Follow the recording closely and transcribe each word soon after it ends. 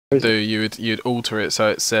You'd alter it so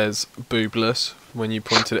it says boobless when you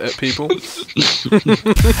pointed it at people. Let's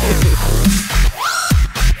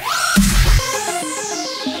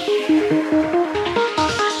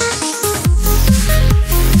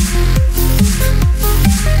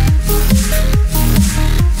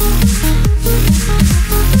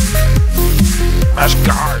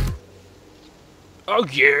go! Oh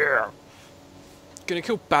yeah! Gonna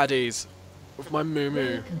kill baddies with my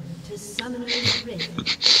moo-moo.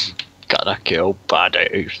 Gotta kill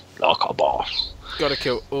baddies like a boss. Gotta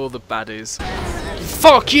kill all the baddies.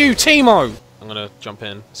 Fuck you, Timo! I'm gonna jump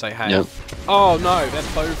in, say hey. Yep. Oh no, they're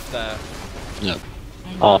both there. Yep.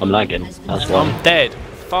 Oh, I'm lagging. That's why. I'm dead.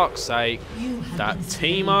 Fuck's sake. That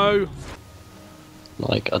Timo.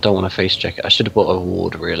 Like, I don't want to face check it. I should have bought a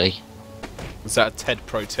ward, really. Is that a TED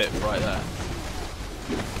pro tip right there?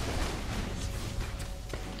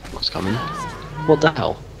 What's coming? What the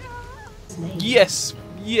hell? Yes!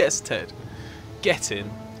 Yes, Ted. Get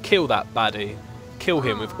in. Kill that baddie. Kill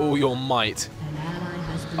him with all your might.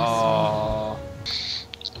 Oh.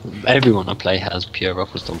 Everyone I play has pure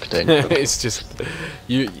ROFLStomping. It's just...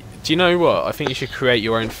 Do you know what? I think you should create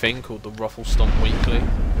your own thing called the ROFLStomp Weekly.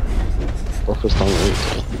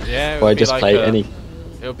 ROFLStomp Weekly? Yeah, where I just like play any...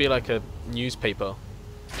 It'll be like a newspaper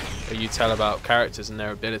where you tell about characters and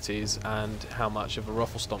their abilities and how much of a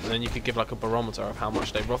ruffle stomp, and then you could give like a barometer of how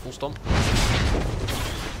much they ruffle stomp.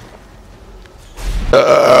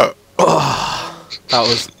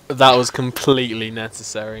 That was completely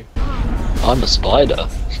necessary. I'm a spider.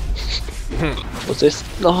 What's this?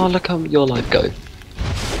 Oh, look how your life go.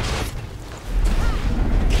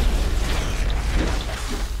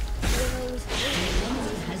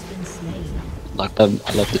 Like, I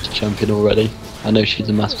love this champion already. I know she's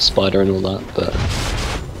a massive spider and all that,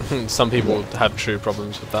 but... Some people have true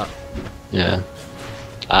problems with that. Yeah.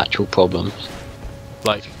 Actual problems.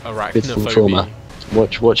 Like It's some arachnophobia. trauma.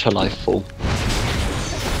 Watch her life fall.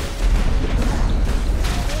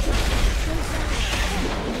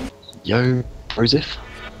 Yo, Brozif?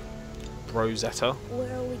 Brozetta.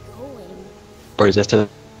 Where are we going? Brozetta.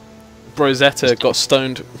 Brozetta got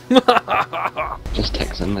stoned. Just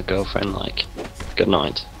texting the girlfriend like, good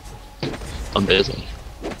night. I'm busy.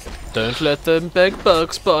 Don't let them big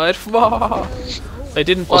bugs bite. They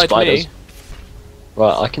didn't Or bite spiders. me.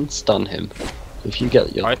 Right, I can stun him. If you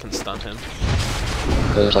get your... I can stun him.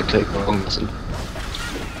 There's like take the wrong person.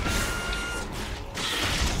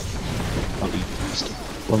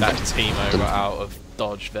 That Timo got out of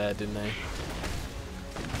dodge there, didn't they?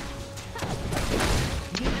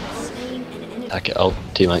 Attack it, oh,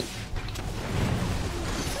 teammate.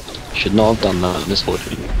 Should not have done that,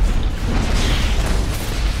 misfortune.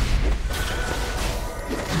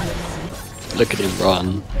 Look at him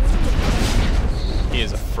run. He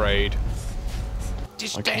is afraid.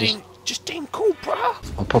 Just damn cool,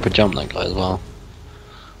 bruh. I'll proper jump that guy as well.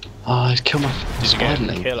 Oh, he's killed my Did you get a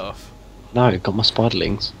spiderling. kill off? No, he got my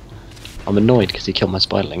spiderlings. I'm annoyed because he killed my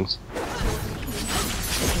spiderlings.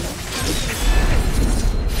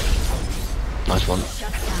 Nice one.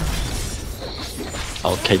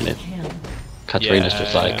 Oh, Caitlyn. Katarina's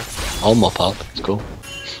just like, I'll mop up, it's cool.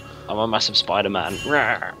 I'm a massive Spider-Man.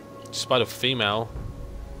 Spider female.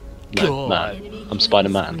 No, man. I'm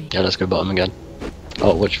Spider-Man. Yeah, let's go bottom again.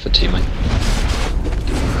 Oh, watch for teammate.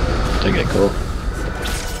 Don't get caught.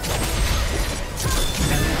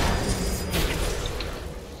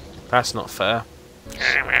 That's not fair.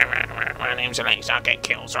 My name's Alex, I'll get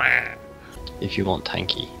kills. If you want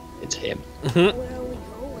tanky, it's him. Where are we going?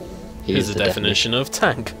 He Here's is the definition of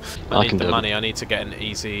tank. I I need can the do it. money. I need to get an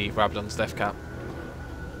easy Rabadon's death cap.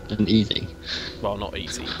 An easy. Well, not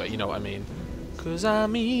easy, but you know what I mean. Cause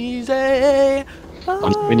I'm easy.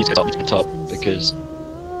 We need to stop the top because...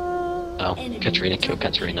 Oh, Katarina killed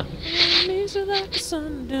Katarina. Easy like a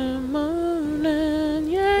Sunday morning,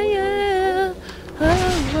 yeah, yeah.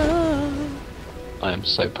 Oh, I am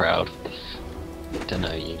so proud to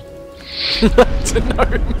know you. oh. To know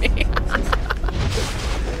me.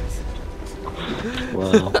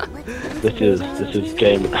 Wow. This is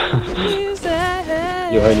game. You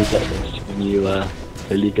only get this when you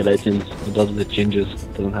play League of Legends. It does the gingers,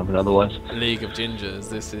 doesn't happen otherwise. League of Gingers.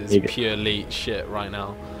 This is League. pure elite shit right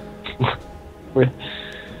now. We're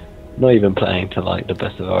not even playing to like the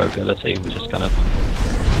best of our ability, we're just kind of...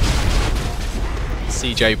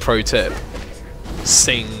 CJ pro tip.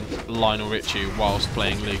 Sing Lionel Richie whilst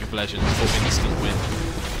playing League of Legends for instant win.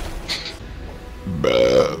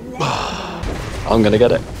 I'm gonna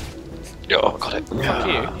get it. Oh, got it. Fuck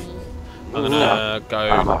you. I'm gonna go.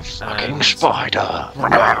 I'm a fucking and- spider. A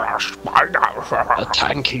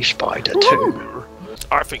tanky spider too.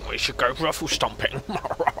 I think we should go ruffle stomping.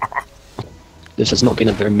 This has not been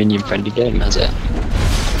a very minion-friendly game, has it?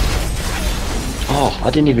 Oh, I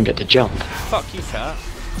didn't even get to jump. Fuck you, cat.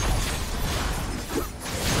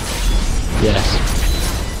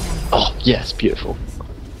 Yes. Oh, yes, beautiful.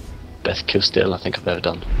 Best kill steal I think I've ever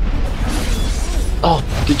done. Oh,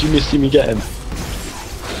 did you miss see me get him?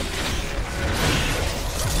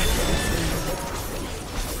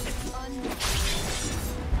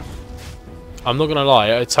 I'm not gonna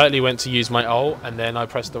lie, I totally went to use my ult and then I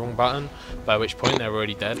pressed the wrong button, by which point they were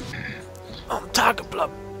already dead. I'm Tiger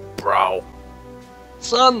Blood, bro.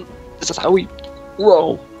 Son, this is how we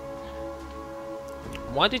roll.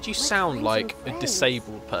 Why did you sound like a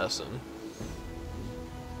disabled person?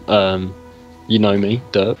 You know me,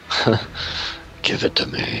 Derp. Give it to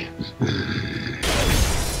me.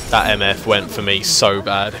 That MF went for me so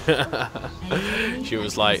bad. She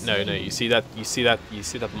was like, no, you see that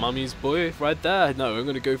mummy's boy right there? No, I'm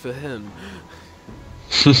gonna go for him.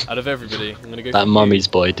 Out of everybody, I'm gonna go for That mummy's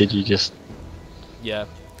boy, did you just... Yeah,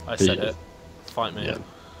 I said it. Fight me.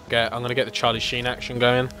 Yeah. I'm gonna get the Charlie Sheen action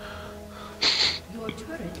going.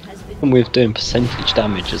 And with doing percentage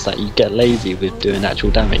damage is that you get lazy with doing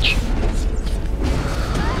actual damage.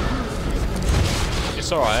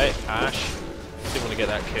 It's alright, Ash. Didn't want to get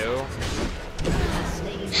that kill.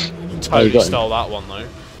 Oh, Totally you got him. stole that one though.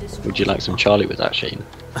 Would you like some Charlie with that, Sheen?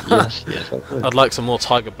 Yes, yes, I would. I'd like some more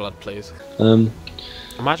Tiger Blood, please. Um,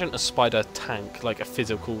 Imagine a spider tank, like a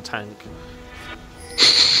physical tank.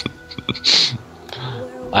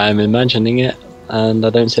 I am imagining it, and I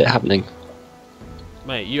don't see it happening.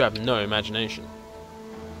 Mate, you have no imagination.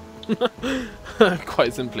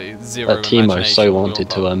 Quite simply, zero That Timo imagination so on your wanted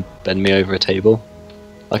to part. bend me over a table.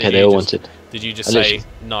 Okay, Did they you all just- wanted. Did you just I say, literally-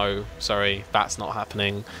 no, sorry, that's not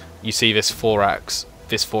happening. You see this 4-axe,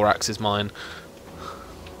 this 4-axe is mine.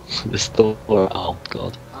 This thought. Oh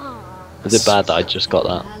god. Is it bad that I just got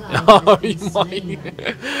that? Oh, you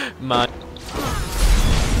might. Man.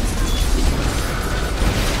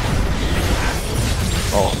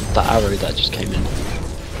 Oh, that arrow that just came in.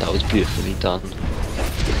 That was beautifully done.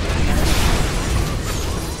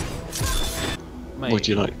 Mate, Would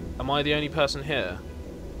you like? am I the only person here?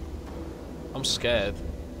 I'm scared.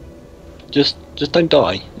 Just don't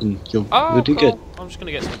die, and you'll do cool. good. I'm just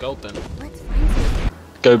gonna get some gold then.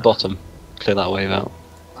 Go bottom. Clear that wave out.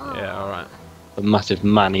 Yeah, alright. A massive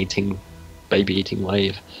man-eating, baby-eating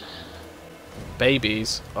wave.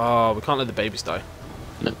 Babies? Oh, we can't let the babies die.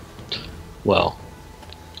 No. Well,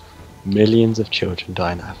 millions of children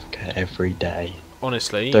die in Africa every day.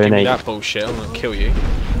 Honestly, give me Donate. that bullshit, I'm gonna kill you.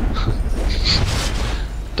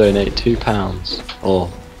 Donate £2 or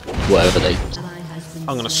whatever they.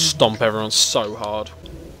 I'm gonna stomp everyone so hard.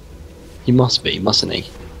 He must be, mustn't he?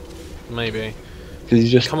 Maybe. Because you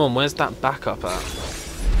just. Come on, where's that backup at?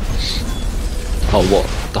 Oh, what?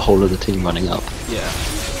 The whole of the team running up. Yeah.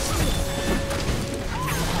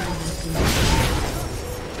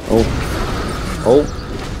 Oh. Oh.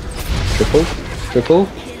 Triple.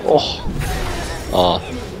 Oh. Ah.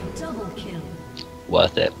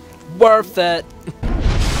 Worth it. Worth it!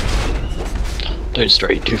 Don't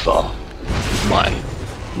stray too far.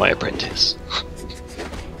 My apprentice.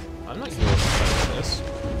 I'm not your apprentice.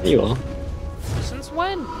 You are. Since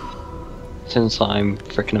when? Since I'm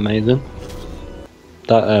freaking amazing.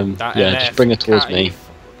 That That yeah, MF, just bring her towards Cat, me.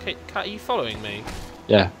 Cat, are you following me?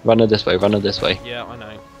 Yeah, run her this way, run her this way. Yeah, I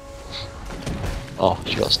know. Oh,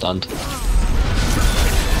 she got stunned.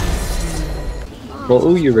 Well,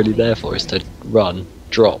 all you're really there for is to run,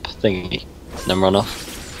 drop, thingy, and then run off.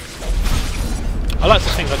 I like to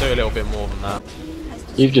think I do a little bit more than that.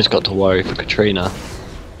 You've just got to worry for Katrina,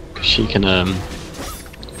 because she can,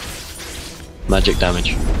 magic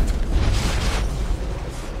damage.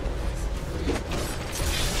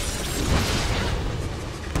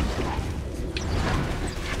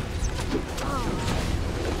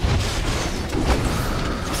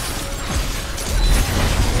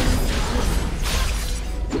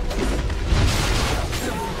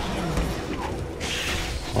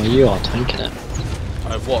 Oh, you are tanking it.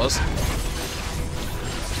 I was.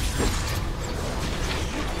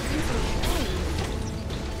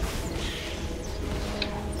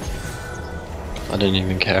 I don't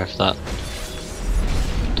even care if that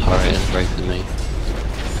turret is raping me.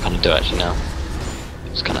 I kinda do actually now.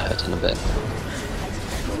 It's kinda hurting a bit.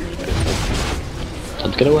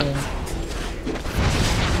 Time to get away.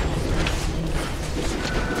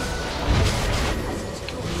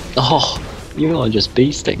 Oh, you are just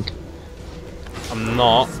beasting. I'm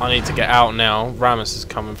not. I need to get out now. Ramus is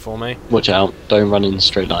coming for me. Watch out, don't run in a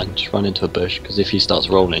straight line, just run into a bush, because if he starts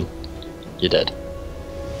rolling, you're dead.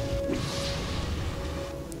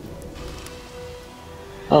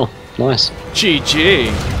 Oh, nice. GG.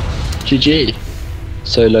 GG.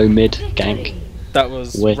 Solo mid gank. That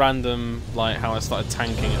was Wait. random, like how I started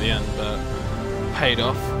tanking at the end, but paid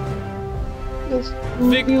off. Yes.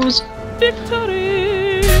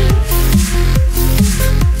 Victory!